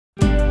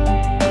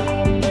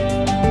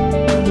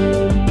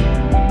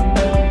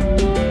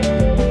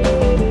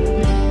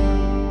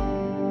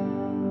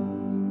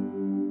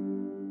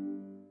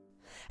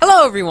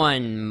Hello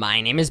everyone, my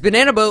name is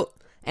Banana Boat,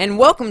 and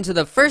welcome to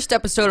the first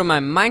episode of my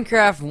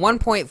Minecraft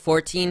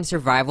 1.14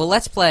 Survival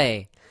Let's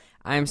Play.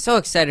 I'm so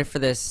excited for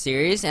this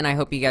series, and I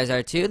hope you guys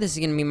are too. This is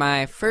going to be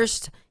my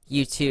first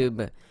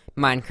YouTube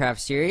Minecraft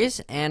series,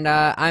 and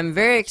I'm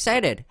very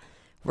excited.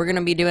 We're going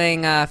to be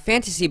doing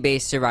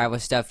fantasy-based survival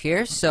stuff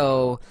here,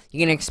 so you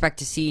can expect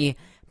to see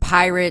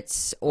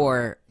pirates,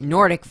 or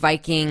Nordic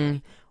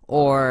Viking,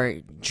 or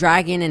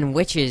dragon and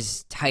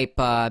witches type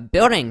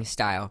building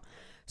style.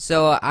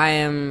 So I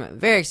am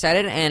very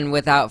excited, and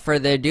without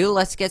further ado,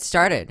 let's get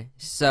started.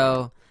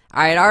 So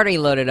I had already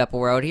loaded up a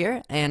world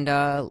here, and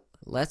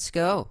let's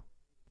go.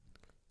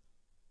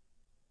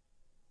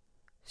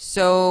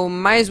 So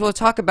might as well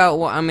talk about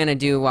what I'm gonna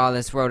do while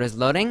this world is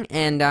loading,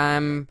 and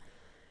I'm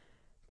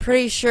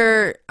pretty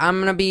sure I'm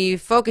gonna be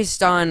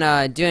focused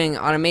on doing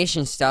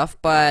automation stuff,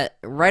 but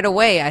right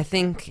away I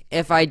think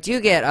if I do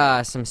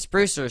get some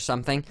spruce or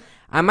something,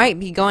 I might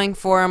be going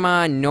for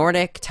a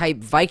Nordic type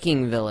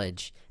Viking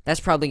village. That's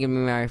probably going to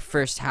be my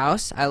first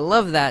house. I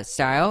love that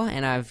style,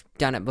 and I've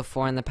done it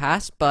before in the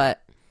past,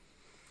 but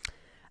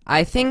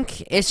I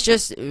think it's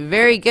just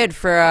very good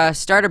for a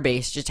starter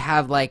base, just to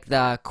have, like,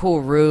 the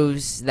cool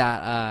roofs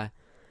that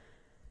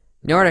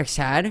Nordics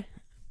had,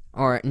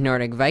 or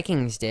Nordic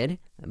Vikings did,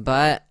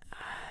 but,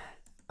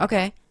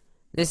 okay.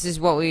 This is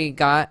what we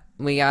got.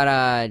 We got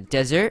a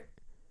desert,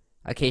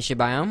 acacia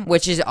biome,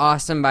 which is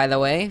awesome, by the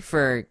way,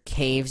 for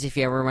caves if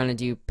you ever want to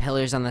do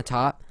pillars on the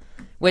top.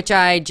 Which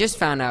I just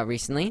found out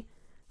recently.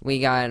 We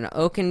got an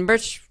oak and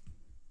birch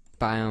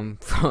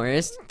biome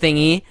forest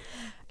thingy.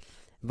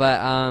 But,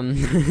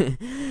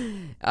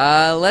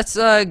 let's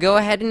go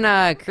ahead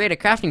and create a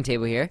crafting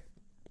table here.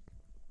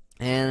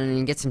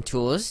 And get some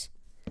tools.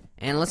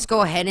 And let's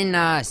go ahead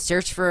and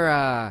search for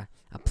a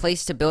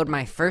place to build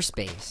my first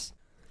base.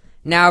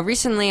 Now,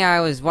 recently I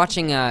was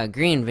watching a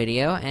Green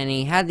video, and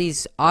he had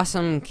these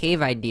awesome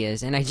cave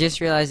ideas. And I just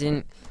realized I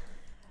didn't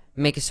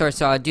make a sword,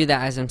 so I'll do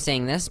that as I'm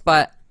saying this.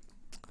 But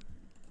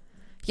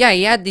yeah,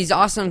 he had these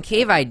awesome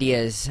cave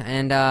ideas,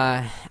 and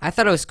I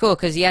thought it was cool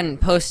because he hadn't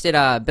posted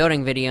a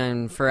building video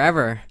in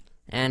forever,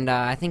 and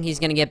I think he's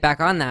gonna get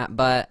back on that.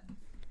 But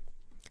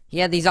he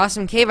had these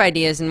awesome cave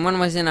ideas, and one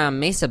was in a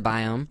mesa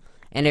biome,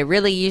 and it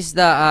really used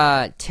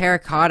the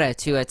terracotta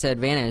to its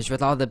advantage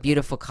with all the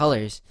beautiful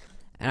colors,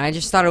 and I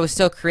just thought it was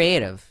so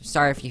creative.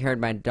 Sorry if you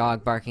heard my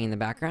dog barking in the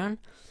background.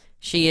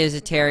 She is a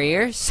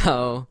terrier,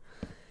 so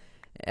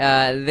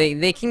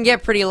they can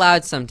get pretty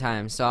loud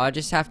sometimes, so I'll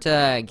just have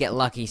to get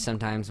lucky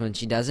sometimes when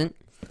she doesn't.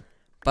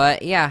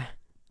 But yeah,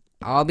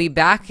 I'll be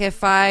back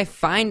if I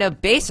find a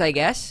base, I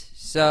guess.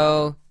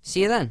 So,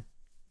 see you then.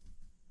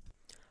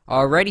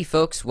 Alrighty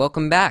folks,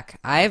 welcome back.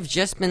 I've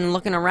just been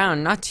looking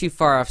around, not too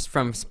far off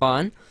from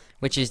spawn,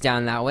 which is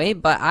down that way,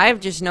 but I've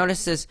just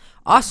noticed this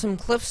awesome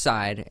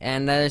cliffside,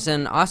 and there's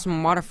an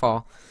awesome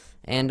waterfall,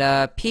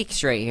 and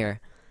peaks right here.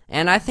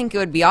 And I think it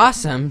would be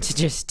awesome to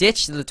just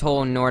ditch the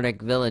whole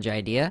Nordic village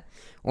idea,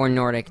 or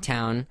Nordic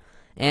town,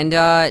 and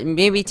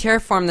maybe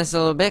terraform this a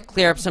little bit,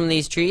 clear up some of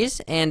these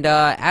trees, and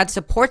add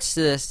supports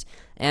to this,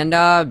 and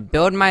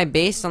build my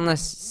base on the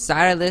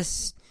side of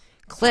this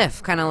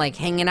cliff, kind of like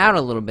hanging out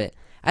a little bit.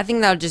 I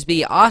think that would just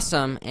be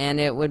awesome, and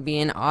it would be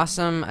an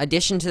awesome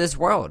addition to this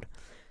world.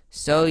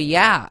 So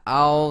yeah,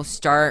 I'll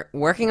start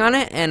working on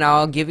it, and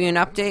I'll give you an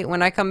update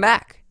when I come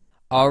back.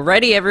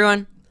 Alrighty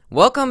everyone,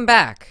 welcome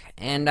back.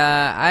 And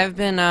I've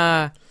been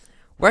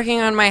working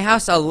on my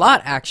house a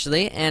lot,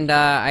 actually, and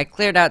I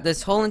cleared out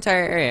this whole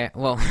entire area.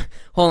 Well,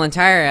 whole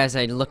entire as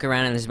I look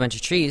around and there's a bunch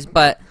of trees,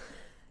 but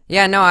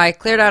yeah, no, I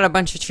cleared out a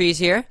bunch of trees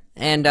here,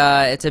 and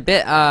it's a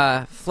bit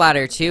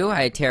flatter too.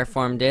 I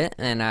terraformed it,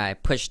 and I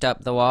pushed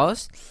up the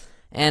walls,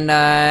 and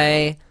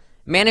I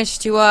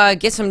managed to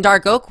get some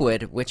dark oak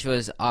wood, which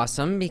was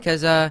awesome,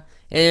 because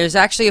there's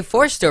actually a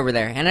forest over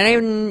there, and I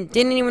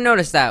didn't even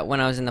notice that when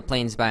I was in the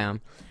plains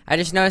biome. I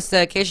just noticed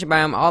the acacia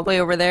biome all the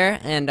way over there,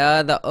 and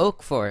the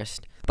oak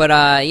forest. But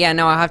yeah,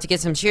 no, I'll have to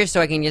get some shears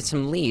so I can get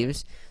some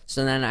leaves,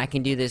 so then I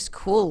can do this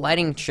cool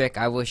lighting trick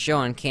I will show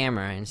on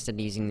camera instead of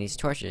using these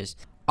torches.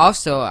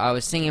 Also, I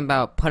was thinking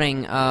about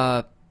putting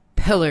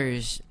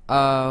pillars,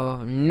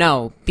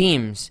 no,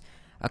 beams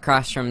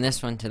across from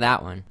this one to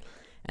that one.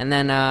 And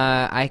then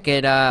I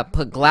could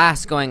put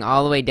glass going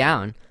all the way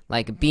down,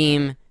 like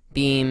beam,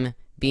 beam,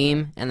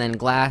 beam, and then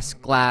glass,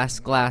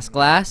 glass, glass,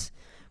 glass,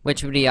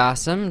 which would be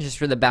awesome, just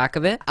for the back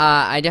of it.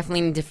 I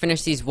definitely need to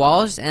finish these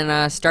walls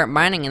and start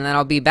mining, and then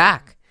I'll be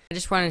back. I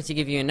just wanted to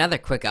give you another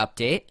quick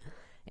update.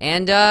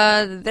 And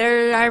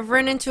I've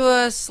run into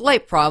a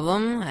slight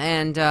problem,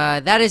 and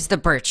that is the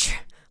birch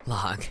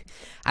log.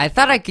 I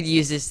thought I could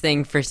use this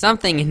thing for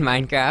something in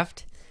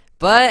Minecraft,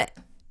 but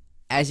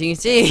as you can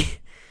see,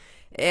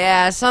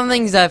 yeah,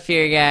 something's up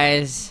here,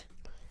 guys.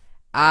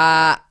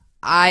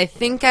 I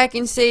think I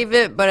can save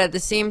it, but at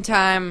the same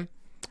time,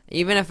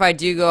 even if I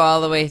do go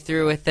all the way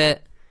through with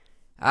it,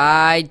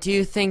 I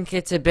do think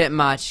it's a bit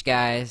much,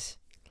 guys.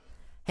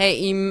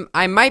 Hey,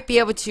 I might be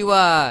able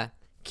to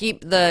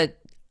keep a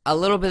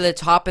little bit of the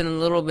top and a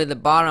little bit of the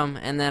bottom,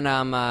 and then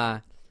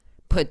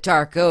put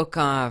dark oak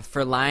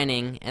for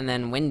lining and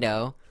then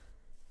window.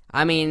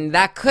 I mean,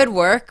 that could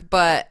work,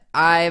 but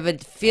I have a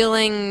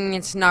feeling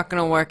it's not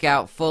going to work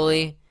out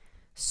fully.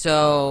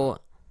 So,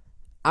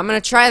 I'm going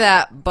to try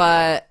that,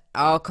 but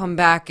I'll come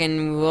back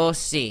and we'll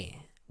see.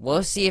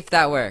 We'll see if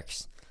that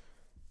works.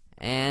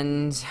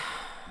 And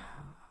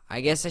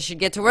I guess I should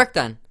get to work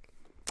then.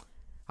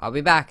 I'll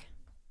be back.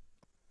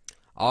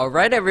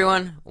 Alright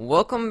everyone,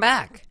 welcome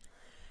back.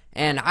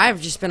 And I've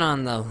just been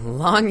on the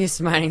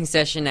longest mining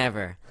session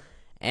ever.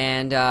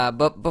 And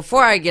but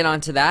before I get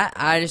onto that,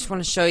 I just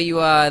want to show you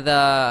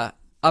the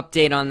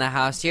update on the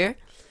house here.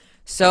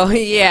 So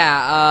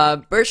yeah,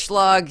 birch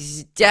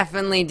logs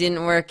definitely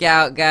didn't work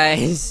out,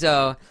 guys.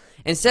 So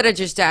instead of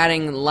just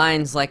adding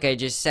lines like I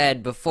just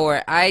said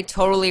before, I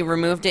totally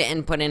removed it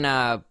and put in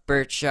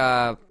birch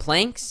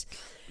planks.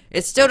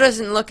 It still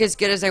doesn't look as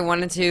good as I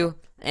wanted to,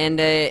 and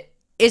it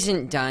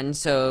isn't done,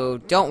 so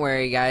don't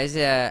worry guys.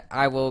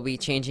 I will be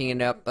changing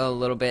it up a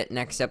little bit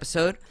next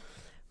episode.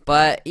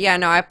 But yeah,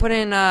 no, I put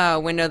in a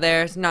window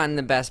there. It's not in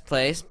the best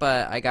place,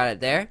 but I got it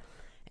there.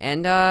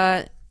 And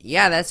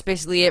yeah, that's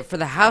basically it for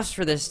the house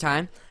for this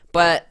time.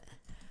 But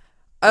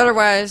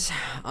otherwise,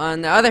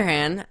 on the other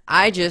hand,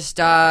 I just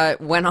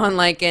went on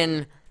like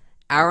an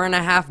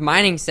hour-and-a-half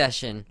mining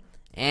session,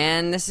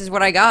 and this is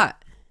what I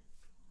got.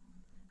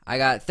 I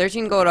got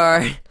 13 gold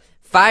ore,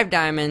 5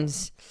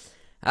 diamonds.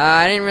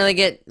 I didn't really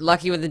get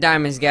lucky with the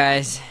diamonds,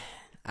 guys.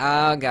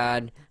 Oh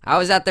god, I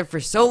was out there for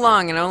so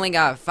long and I only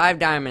got 5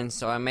 diamonds,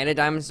 so I made a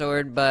diamond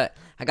sword. But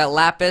I got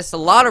lapis, a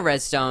lot of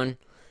redstone,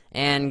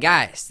 and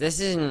guys, this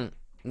isn't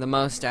the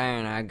most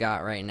iron I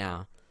got right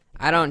now.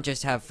 I don't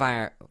just have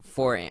 4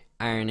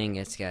 iron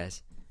ingots,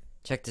 guys.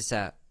 Check this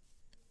out.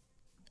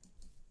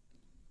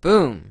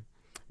 Boom.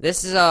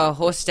 This is a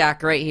whole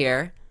stack right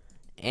here,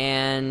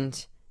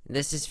 and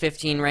this is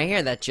 15 right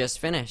here that just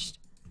finished.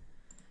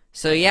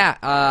 So yeah,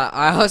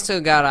 I also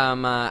got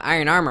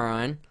iron armor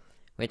on,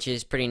 which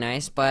is pretty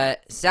nice,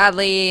 but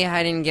sadly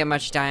I didn't get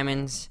much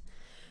diamonds.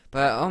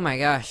 But oh my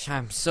gosh,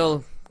 I'm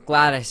so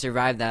glad I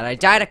survived that. I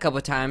died a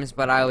couple times,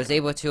 but I was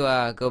able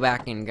to go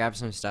back and grab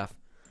some stuff.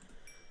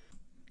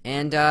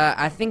 And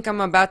I think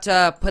I'm about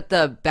to put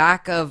the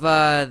back of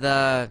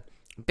the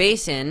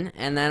base in,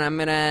 and then I'm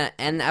gonna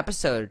end the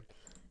episode.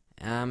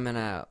 I'm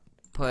gonna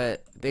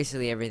put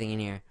basically everything in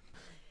here.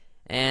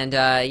 And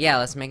yeah,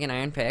 let's make an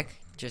iron pick,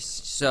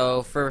 just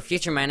so for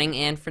future mining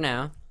and for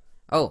now.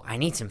 Oh, I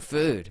need some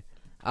food.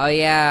 Oh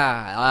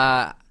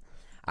yeah,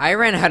 I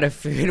ran out of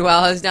food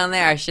while I was down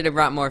there. I should have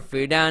brought more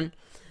food down.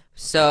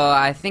 So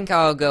I think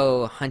I'll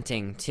go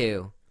hunting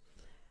too.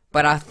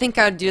 But I think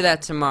I'll do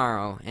that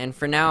tomorrow. And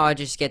for now, I'll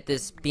just get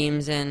this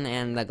beams in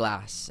and the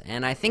glass.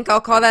 And I think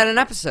I'll call that an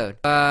episode.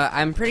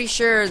 I'm pretty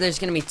sure there's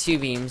gonna be 2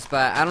 beams,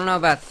 but I don't know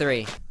about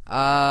 3.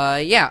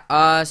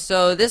 Yeah,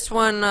 so this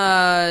one,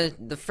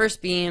 the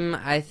first beam,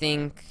 I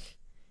think,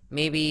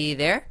 maybe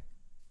there?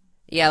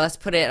 Yeah, let's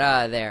put it,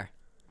 there.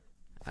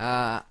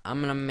 I'm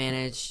gonna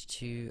manage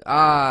to...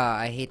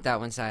 I hate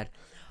that one side.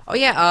 Oh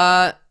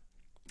yeah,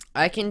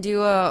 I can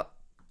do a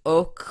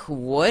oak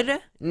wood?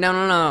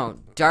 No.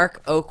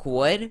 Dark oak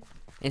wood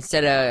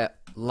instead of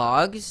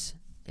logs.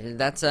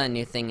 That's a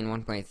new thing in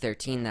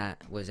 1.13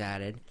 that was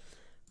added.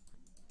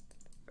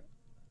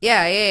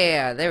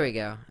 Yeah, there we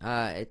go.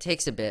 It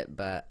takes a bit,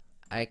 but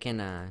I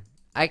can,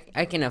 I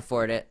can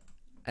afford it,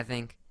 I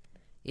think.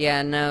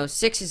 Yeah, no,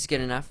 6 is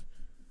good enough.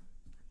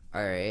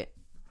 Alright.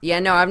 Yeah,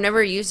 no, I've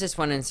never used this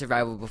one in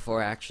survival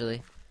before,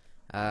 actually.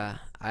 I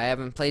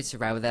haven't played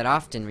survival that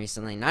often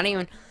recently. Not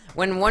even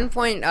when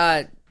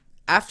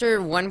after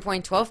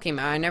 1.12 came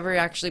out, I never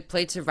actually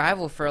played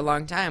survival for a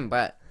long time,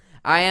 but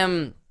I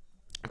am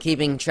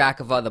keeping track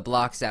of all the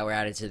blocks that were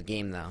added to the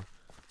game, though.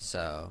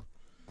 So,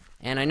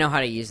 and I know how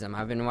to use them.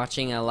 I've been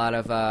watching a lot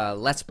of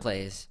Let's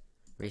Plays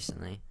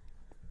recently.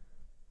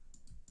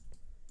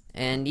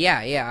 And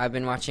yeah, I've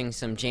been watching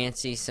some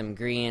Jancy, some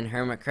Green,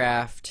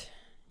 Hermitcraft.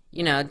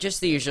 You know,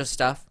 just the usual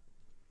stuff.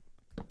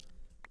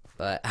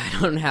 But I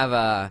don't have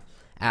a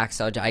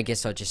axe. I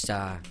guess I'll just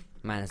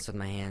mine this with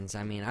my hands.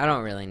 I mean, I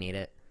don't really need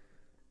it.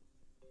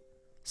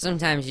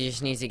 Sometimes you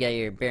just need to get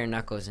your bare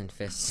knuckles and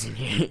fists in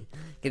here,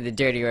 get the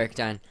dirty work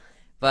done.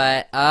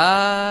 But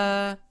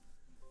yeah,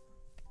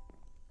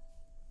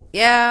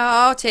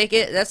 I'll take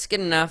it. That's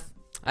good enough.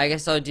 I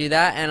guess I'll do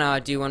that, and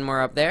I'll do one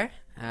more up there.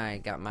 I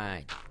got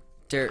my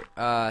dirt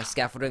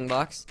scaffolding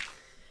blocks.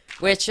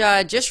 Which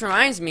just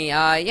reminds me,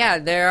 yeah,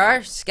 there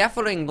are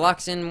scaffolding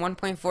blocks in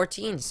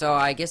 1.14, so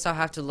I guess I'll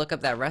have to look up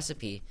that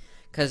recipe,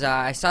 because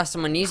I saw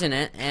someone using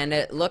it, and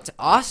it looked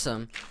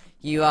awesome.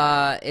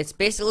 It's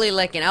basically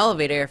like an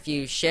elevator. If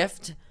you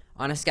shift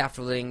on a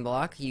scaffolding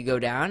block, you go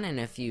down, and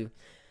if you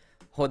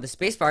hold the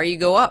spacebar, you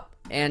go up.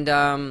 And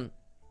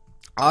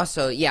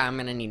also, yeah, I'm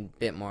gonna need a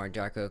bit more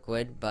dark oak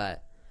wood,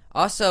 but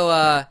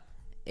also,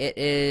 it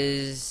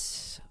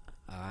is,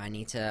 I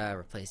need to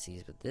replace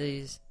these with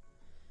these.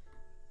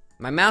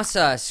 My mouse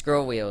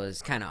scroll wheel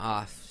is kind of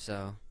off,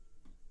 so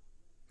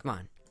come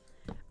on.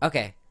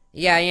 Okay.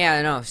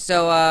 Yeah, no.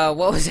 So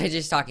what was I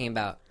just talking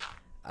about?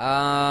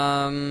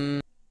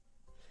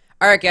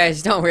 Alright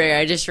guys, don't worry,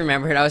 I just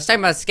remembered. I was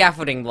talking about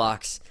scaffolding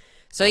blocks.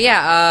 So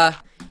yeah,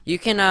 you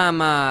can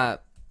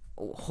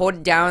hold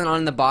it down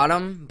on the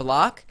bottom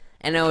block,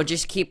 and it will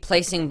just keep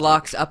placing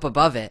blocks up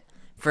above it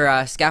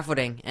for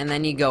scaffolding, and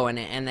then you go in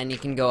it, and then you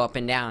can go up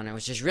and down. It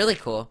was just really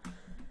cool.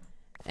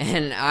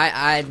 And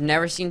I've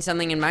never seen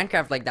something in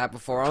Minecraft like that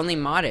before, only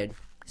modded.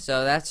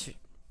 So that's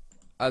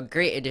a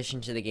great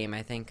addition to the game,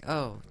 I think.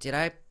 Oh, did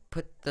I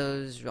put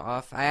those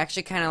off? I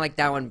actually kind of like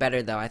that one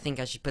better, though. I think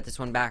I should put this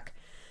one back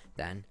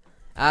then.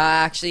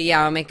 Actually,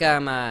 yeah, I'll make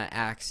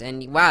axe.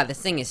 And wow,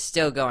 this thing is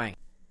still going.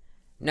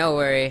 No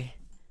worry.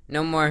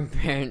 No more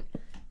bare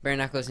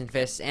knuckles and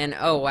fists. And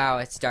oh wow,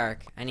 it's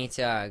dark. I need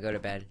to go to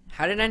bed.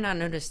 How did I not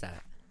notice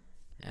that?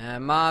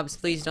 Mobs,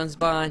 please don't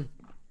spawn.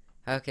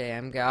 Okay,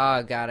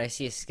 oh god, I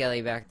see a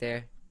skelly back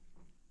there.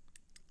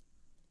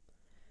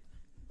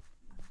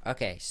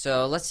 Okay,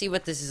 so let's see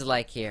what this is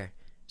like here.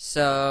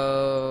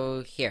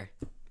 So here.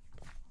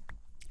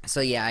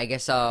 So yeah, I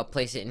guess I'll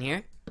place it in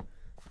here.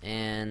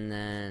 And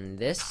then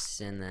this,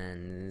 and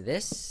then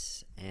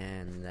this,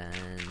 and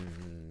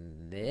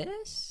then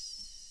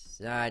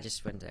this. I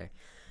just went there.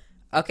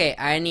 Okay,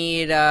 I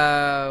need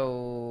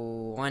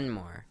one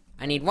more.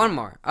 I need one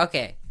more.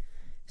 Okay,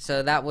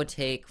 so that would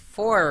take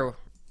 4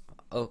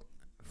 oak.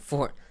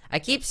 4. I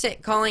keep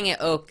calling it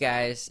oak,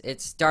 guys.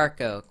 It's dark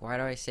oak. Why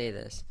do I say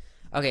this?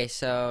 Okay,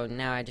 so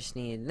now I just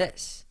need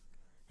this,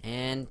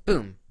 and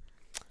boom.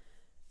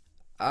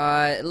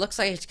 It looks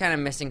like it's kind of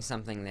missing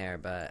something there,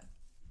 but.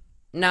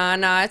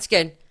 Nah, it's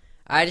good.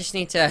 I just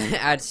need to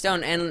add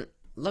stone, and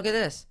look at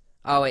this.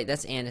 Oh, wait,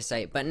 that's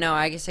andesite. But no,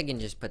 I guess I can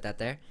just put that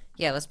there.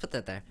 Yeah, let's put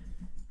that there.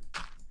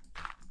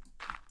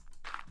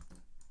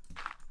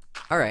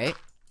 Alright.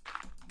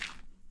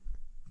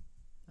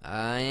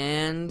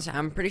 And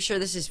I'm pretty sure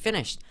this is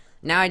finished.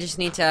 Now I just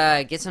need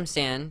to get some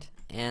sand,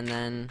 and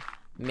then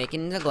make it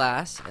into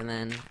glass, and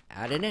then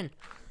add it in.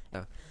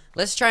 So,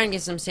 let's try and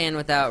get some sand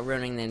without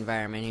ruining the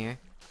environment here.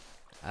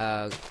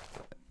 Oh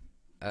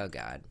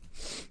god.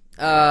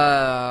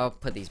 I'll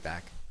put these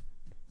back.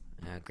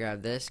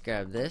 Grab this,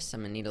 grab this.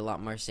 I'm gonna need a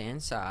lot more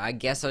sand, so I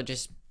guess I'll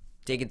just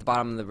dig at the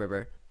bottom of the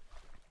river.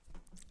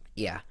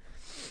 Yeah.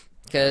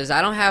 Because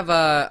I don't have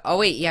a... Oh,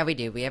 wait, yeah, we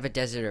do. We have a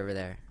desert over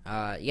there.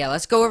 Yeah,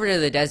 let's go over to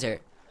the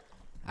desert.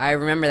 I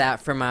remember that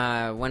from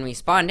when we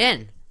spawned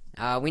in.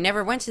 We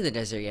never went to the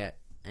desert yet.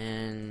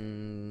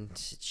 And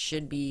it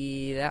should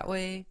be that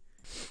way.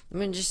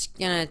 I'm just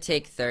gonna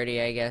take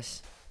 30, I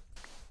guess.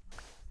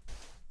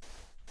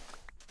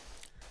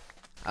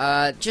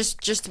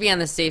 Just to be on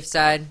the safe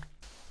side.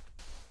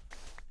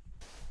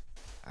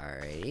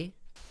 Alrighty.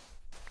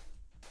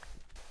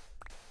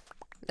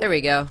 There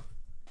we go.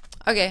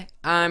 Okay,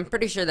 I'm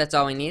pretty sure that's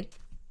all we need.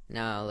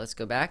 Now let's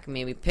go back.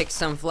 Maybe pick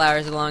some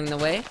flowers along the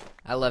way.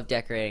 I love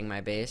decorating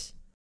my base.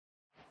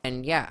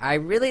 And yeah, I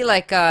really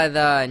like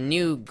the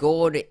new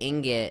gold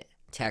ingot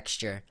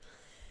texture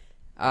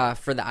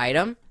for the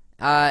item.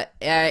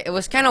 It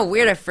was kind of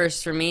weird at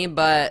first for me,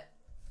 but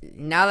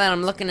now that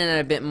I'm looking at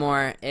it a bit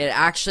more, it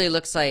actually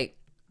looks like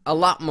a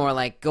lot more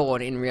like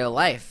gold in real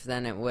life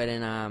than it would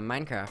in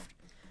Minecraft.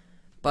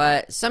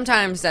 But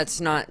sometimes that's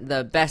not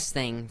the best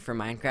thing for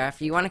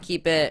Minecraft. You want to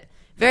keep it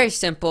very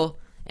simple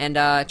and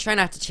try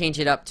not to change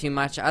it up too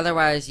much.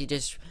 Otherwise, you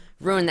just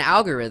ruin the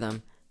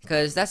algorithm.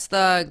 Because that's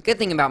the good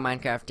thing about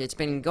Minecraft. It's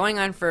been going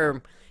on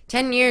for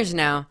 10 years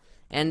now,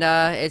 and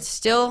it's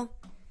still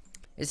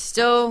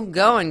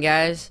going,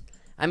 guys.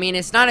 I mean,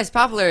 it's not as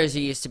popular as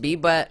it used to be,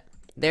 but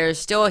there's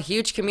still a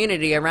huge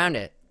community around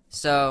it.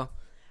 So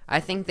I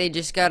think they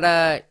just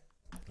gotta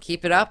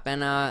keep it up,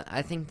 and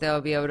I think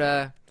they'll be able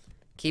to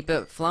keep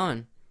it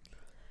flowing.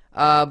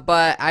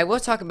 But I will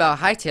talk about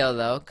Hytale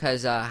though,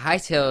 because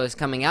Hytale is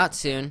coming out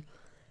soon,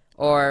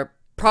 or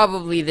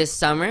probably this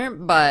summer.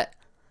 But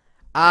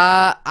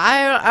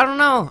I don't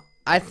know.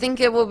 I think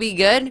it will be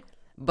good,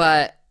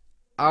 but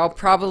I'll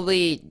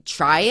probably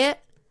try it.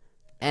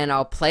 And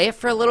I'll play it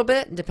for a little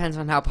bit. Depends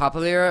on how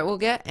popular it will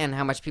get and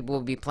how much people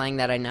will be playing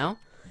that I know.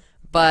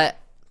 But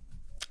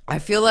I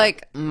feel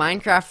like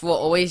Minecraft will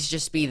always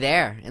just be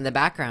there in the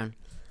background.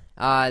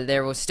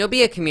 There will still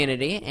be a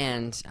community,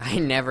 and I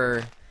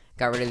never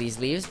got rid of these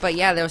leaves. But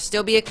yeah, there will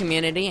still be a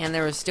community, and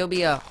there will still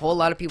be a whole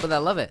lot of people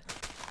that love it.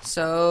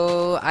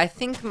 So I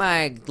think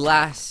my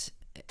glass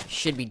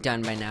should be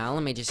done by now.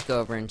 Let me just go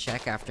over and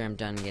check after I'm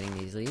done getting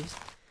these leaves.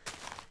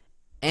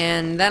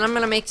 And then I'm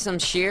going to make some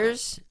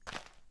shears.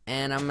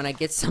 And I'm gonna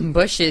get some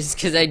bushes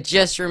because I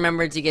just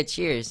remembered to get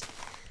shears.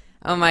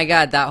 Oh my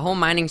god, that whole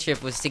mining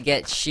trip was to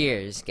get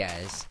shears,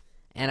 guys.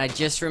 And I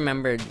just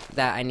remembered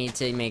that I need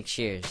to make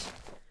shears.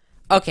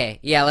 Okay,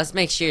 yeah, let's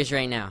make shears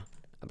right now.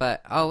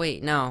 But, oh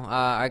wait, no,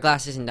 our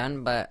glass isn't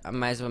done, but I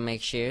might as well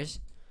make shears.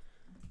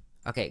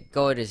 Okay,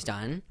 gold is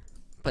done.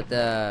 Put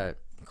the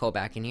coal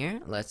back in here.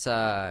 Let's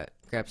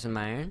grab some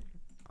iron.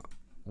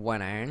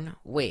 1 iron.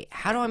 Wait,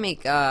 how do I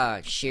make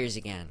shears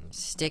again?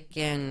 Stick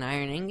and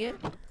iron ingot?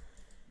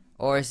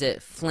 Or is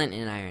it flint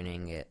and iron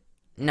ingot?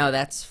 No,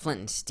 that's flint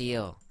and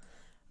steel.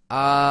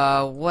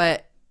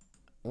 What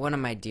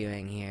am I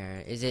doing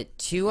here? Is it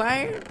 2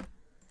 iron?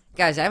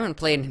 Guys, I haven't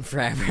played in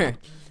forever.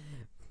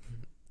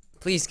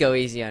 Please go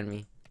easy on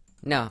me.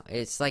 No,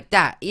 it's like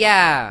that.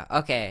 Yeah,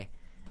 okay.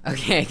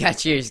 Okay, I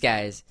got yours,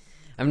 guys.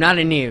 I'm not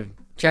a noob.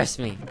 Trust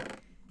me.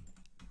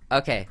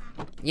 Okay.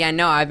 Yeah,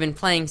 no, I've been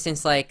playing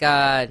since like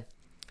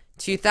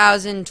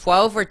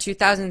 2012 or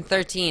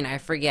 2013, I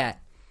forget.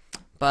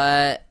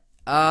 But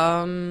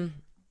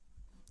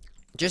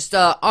just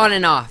on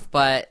and off,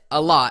 but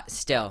a lot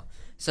still.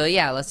 So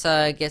yeah, let's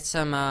get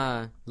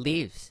some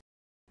leaves.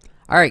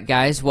 Alright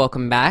guys,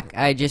 welcome back.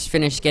 I just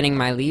finished getting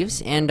my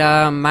leaves and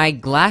my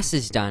glass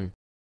is done.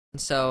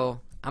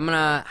 So I'm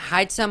gonna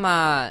hide some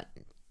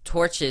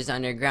torches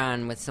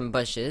underground with some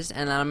bushes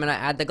and then I'm gonna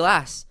add the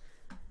glass.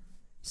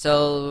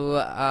 So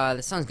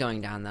the sun's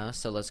going down though,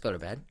 so let's go to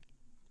bed.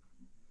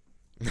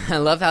 I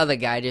love how the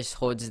guy just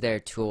holds their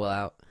tool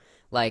out.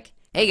 Like,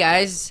 hey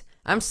guys,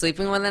 I'm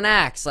sleeping with an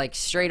axe, like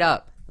straight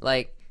up.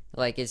 Like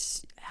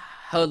it's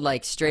held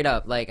like straight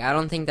up. Like, I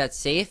don't think that's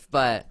safe,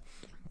 but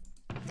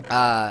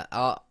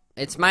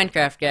it's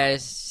Minecraft,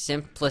 guys.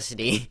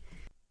 Simplicity.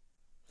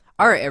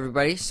 Alright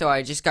everybody, so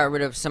I just got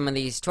rid of some of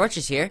these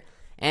torches here.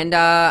 And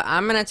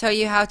I'm gonna tell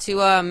you how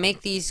to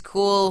make these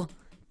cool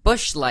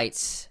bush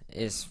lights,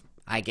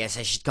 I guess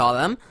I should call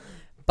them.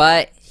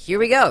 But here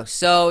we go.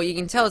 So you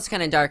can tell it's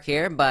kind of dark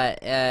here,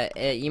 but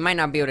you might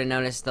not be able to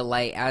notice the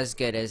light as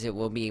good as it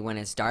will be when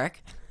it's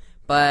dark.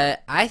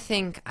 But I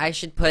think I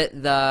should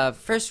put the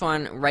first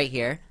one right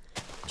here,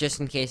 just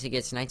in case it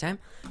gets nighttime.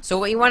 So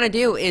what you want to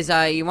do is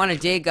you want to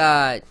dig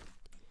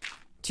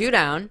 2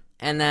 down,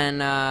 and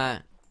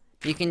then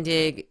you can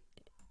dig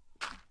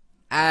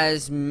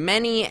as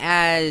many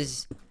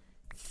as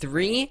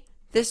 3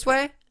 this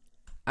way,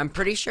 I'm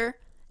pretty sure.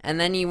 And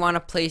then you want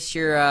to place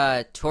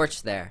your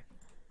torch there.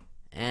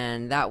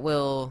 And that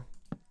will...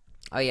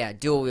 Oh yeah,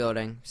 dual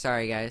wielding.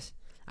 Sorry guys.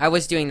 I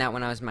was doing that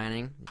when I was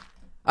mining.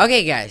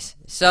 Okay guys,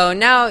 so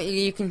now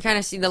you can kind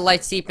of see the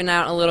light seeping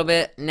out a little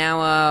bit.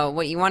 Now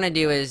what you want to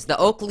do is, the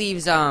oak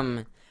leaves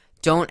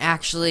don't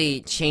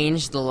actually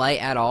change the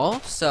light at all.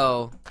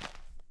 So,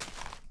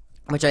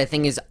 which I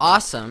think is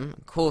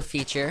awesome. Cool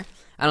feature.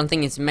 I don't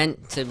think it's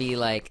meant to be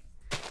like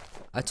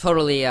a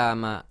totally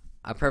a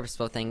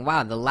purposeful thing.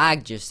 Wow, the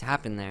lag just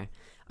happened there.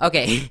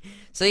 Okay,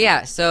 so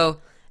yeah, so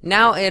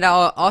now it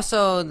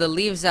also, the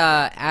leaves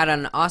add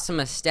an awesome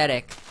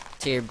aesthetic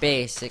to your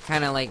base. It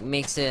kind of like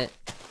makes it,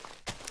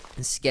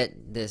 let's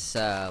get this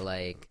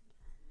like,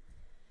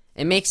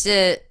 it makes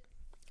it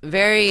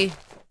very,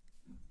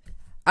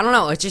 I don't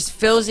know, it just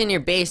fills in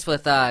your base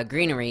with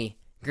greenery.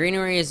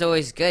 Greenery is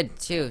always good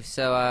too,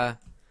 so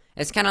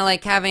it's kind of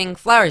like having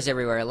flowers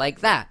everywhere, like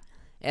that.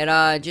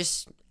 It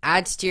just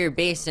adds to your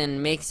base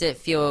and makes it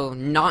feel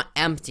not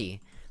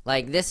empty.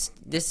 Like this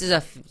is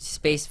a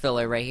space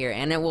filler right here,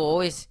 and it will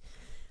always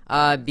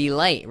be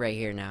light right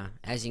here now.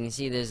 As you can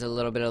see, there's a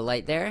little bit of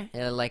light there,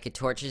 like a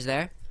torch is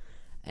there.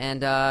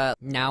 And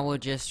now we'll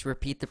just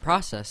repeat the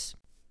process.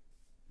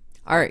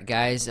 Alright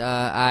guys,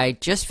 I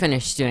just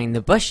finished doing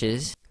the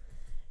bushes,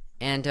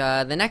 and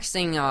the next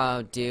thing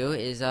I'll do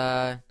is,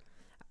 now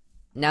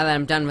that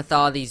I'm done with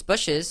all these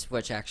bushes,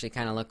 which actually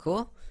kind of look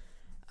cool,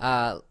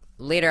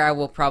 later I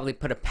will probably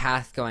put a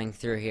path going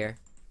through here.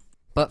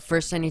 But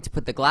first I need to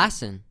put the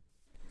glass in.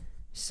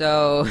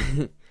 So,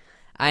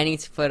 I need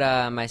to put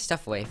my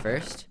stuff away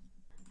first.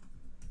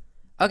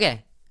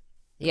 Okay.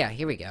 Yeah,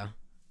 here we go.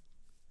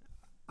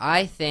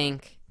 I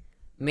think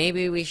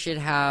maybe we should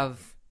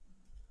have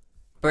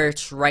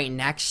birch right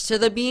next to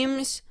the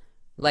beams.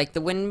 Like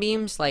the wind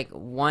beams, like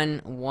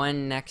one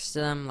next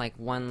to them, like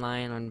one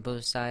line on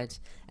both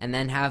sides. And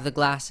then have the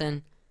glass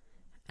in.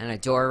 And a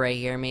door right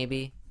here,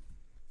 maybe.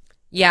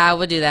 Yeah, I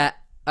will do that.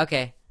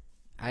 Okay.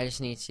 I just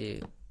need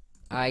to...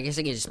 I guess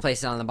I can just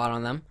place it on the bottom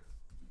of them.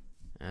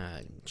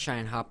 Try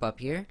and hop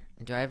up here.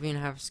 Do I even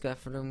have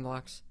scaffolding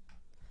blocks?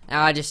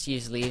 I just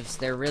use leaves.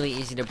 They're really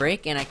easy to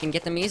break, and I can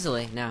get them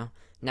easily now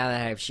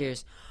that I have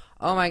shears.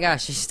 Oh my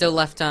gosh, I still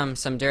left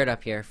some dirt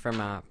up here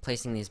from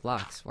placing these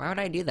blocks. Why would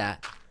I do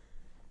that?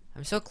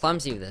 I'm so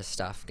clumsy with this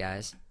stuff,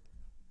 guys.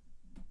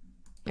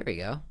 Here we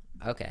go.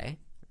 Okay.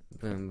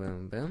 Boom,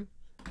 boom, boom.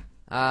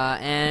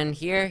 And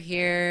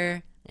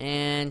here,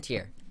 and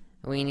here.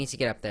 We need to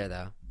get up there,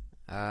 though.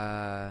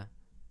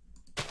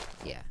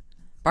 Yeah.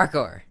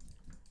 Parkour.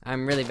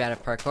 I'm really bad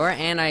at parkour,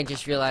 and I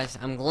just realized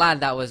I'm glad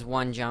that was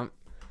one jump,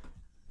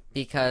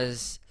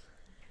 because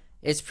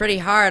it's pretty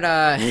hard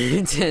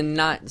to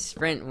not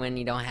sprint when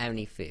you don't have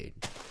any food.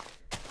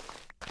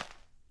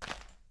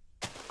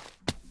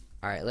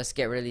 Alright, let's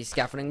get rid of these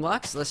scaffolding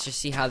blocks. Let's just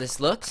see how this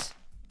looks.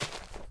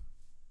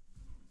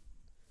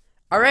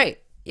 Alright,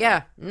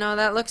 yeah, no,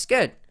 that looks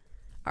good.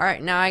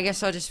 Alright, now I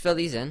guess I'll just fill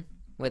these in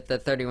with the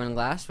 31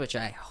 glass, which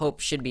I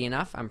hope should be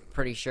enough. I'm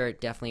pretty sure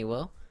it definitely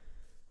will.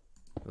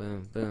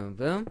 Boom, boom,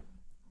 boom.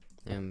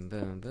 And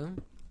boom,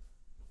 boom.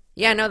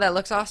 Yeah, no, that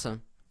looks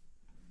awesome.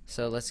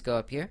 So let's go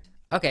up here.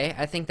 Okay,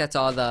 I think that's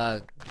all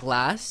the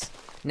glass.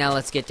 Now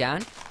let's get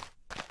down.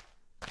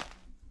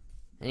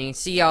 And you can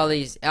see all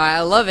these.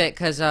 I love it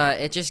because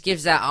it just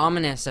gives that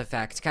ominous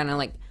effect. Kind of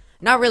like,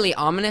 not really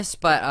ominous,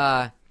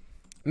 but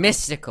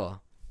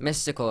mystical.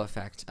 Mystical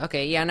effect.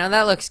 Okay, yeah, now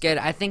that looks good.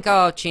 I think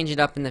I'll change it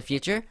up in the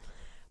future.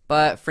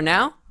 But for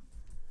now,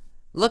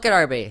 look at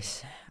our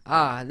base.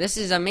 This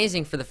is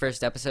amazing for the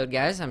first episode,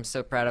 guys. I'm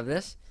so proud of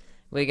this.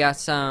 We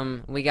got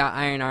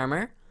iron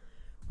armor.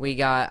 We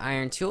got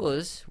iron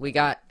tools. We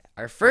got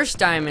our first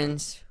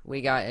diamonds.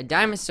 We got a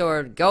diamond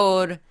sword,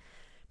 gold,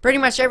 pretty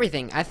much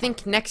everything. I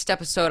think next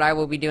episode I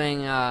will be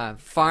doing a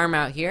farm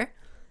out here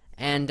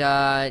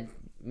and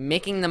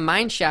making the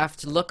mine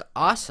shaft look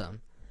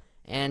awesome.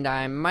 And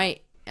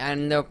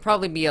there'll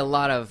probably be a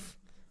lot of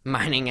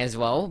mining as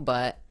well,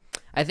 but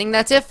I think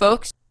that's it,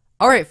 folks.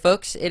 Alright,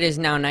 folks, it is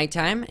now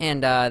nighttime,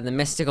 and the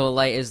mystical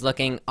light is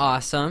looking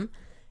awesome.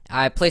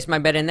 I placed my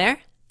bed in there,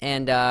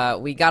 and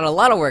we got a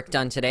lot of work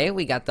done today.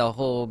 We got the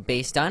whole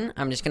base done.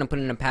 I'm just going to put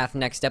in a path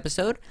next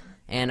episode,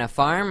 and a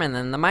farm, and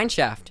then the mine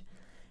shaft.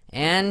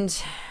 And,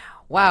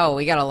 wow,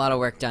 we got a lot of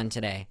work done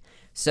today.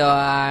 So,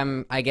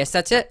 I guess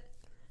that's it.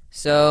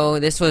 So,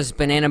 this was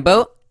Banana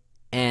Boat,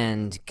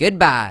 and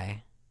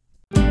goodbye.